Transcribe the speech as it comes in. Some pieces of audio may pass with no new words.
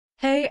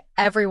Hey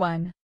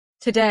everyone!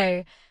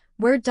 Today,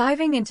 we're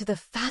diving into the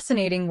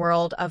fascinating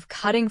world of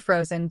cutting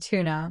frozen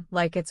tuna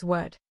like it's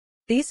wood.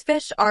 These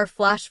fish are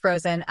flash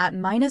frozen at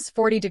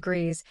 -40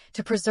 degrees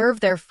to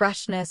preserve their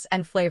freshness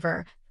and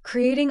flavor,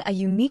 creating a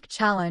unique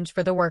challenge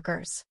for the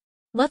workers.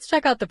 Let's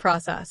check out the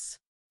process.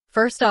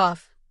 First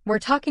off, we're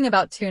talking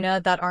about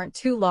tuna that aren't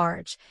too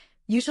large,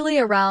 usually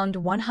around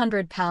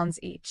 100 pounds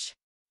each.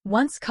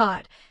 Once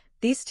caught,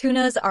 these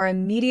tunas are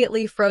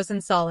immediately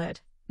frozen solid,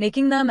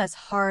 making them as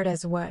hard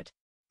as wood.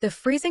 The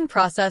freezing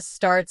process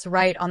starts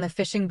right on the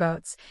fishing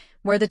boats,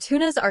 where the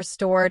tunas are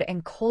stored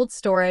in cold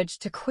storage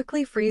to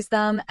quickly freeze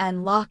them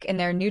and lock in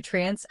their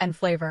nutrients and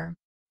flavor.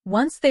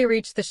 Once they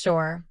reach the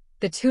shore,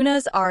 the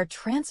tunas are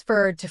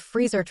transferred to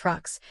freezer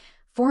trucks,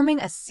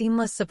 forming a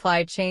seamless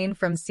supply chain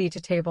from sea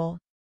to table.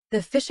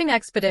 The fishing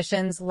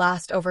expeditions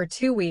last over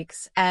 2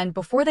 weeks, and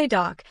before they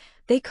dock,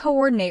 they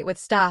coordinate with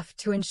staff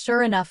to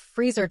ensure enough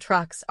freezer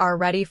trucks are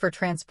ready for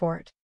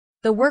transport.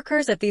 The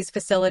workers at these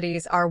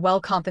facilities are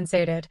well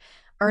compensated,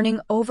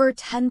 earning over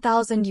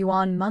 10,000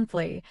 yuan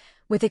monthly,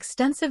 with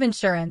extensive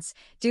insurance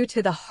due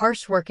to the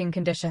harsh working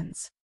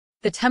conditions.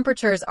 The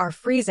temperatures are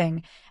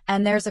freezing,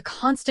 and there's a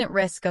constant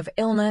risk of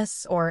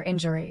illness or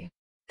injury.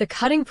 The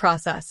cutting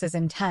process is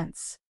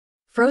intense.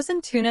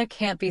 Frozen tuna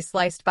can't be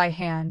sliced by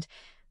hand.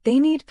 They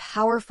need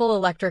powerful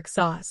electric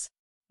saws.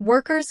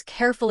 Workers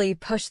carefully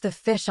push the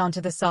fish onto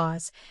the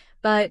saws,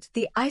 but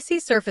the icy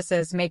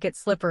surfaces make it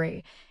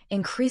slippery,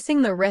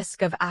 increasing the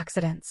risk of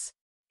accidents.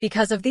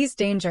 Because of these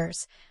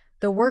dangers,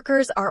 the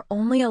workers are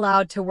only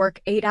allowed to work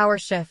 8-hour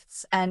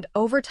shifts, and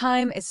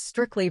overtime is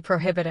strictly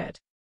prohibited.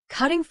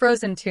 Cutting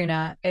frozen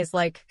tuna is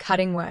like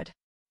cutting wood.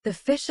 The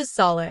fish is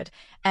solid,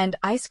 and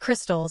ice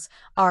crystals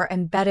are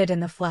embedded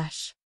in the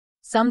flesh.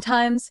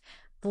 Sometimes,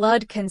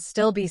 blood can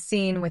still be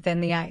seen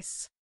within the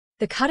ice.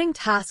 The cutting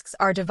tasks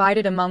are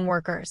divided among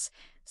workers.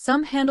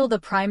 Some handle the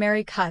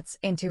primary cuts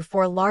into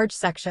 4 large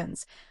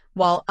sections,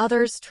 while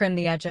others trim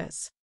the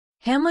edges.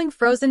 Handling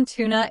frozen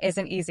tuna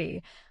isn't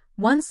easy.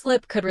 One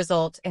slip could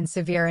result in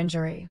severe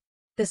injury.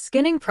 The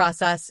skinning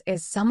process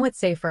is somewhat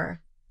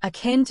safer,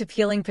 akin to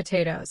peeling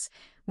potatoes,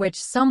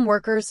 which some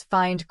workers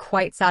find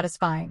quite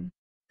satisfying.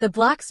 The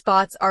black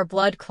spots are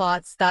blood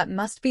clots that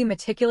must be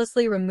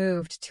meticulously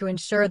removed to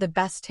ensure the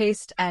best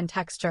taste and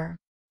texture.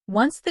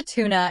 Once the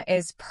tuna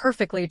is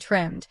perfectly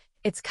trimmed,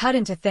 it's cut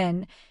into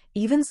thin,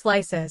 even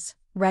slices,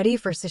 ready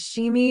for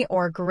sashimi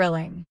or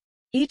grilling.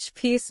 Each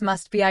piece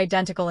must be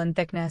identical in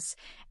thickness,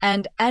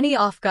 and any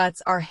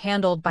offcuts are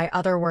handled by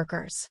other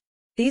workers.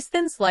 These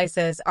thin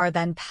slices are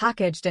then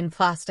packaged in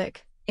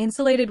plastic,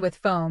 insulated with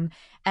foam,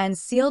 and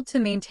sealed to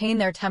maintain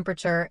their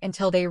temperature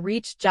until they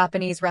reach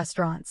Japanese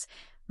restaurants,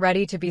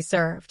 ready to be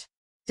served.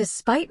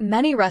 Despite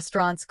many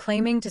restaurants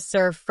claiming to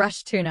serve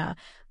fresh tuna,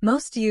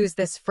 most use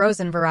this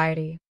frozen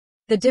variety.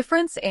 The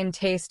difference in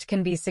taste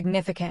can be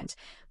significant,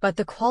 but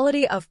the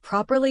quality of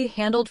properly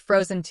handled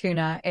frozen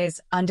tuna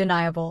is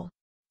undeniable.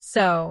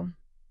 So,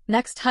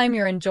 next time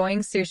you're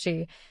enjoying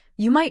sushi,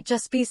 you might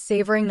just be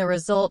savoring the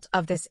result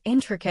of this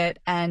intricate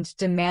and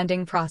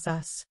demanding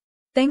process.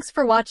 Thanks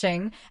for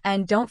watching,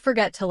 and don't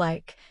forget to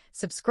like,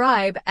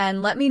 subscribe,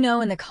 and let me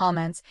know in the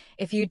comments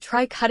if you'd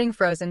try cutting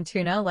frozen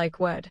tuna like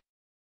wood.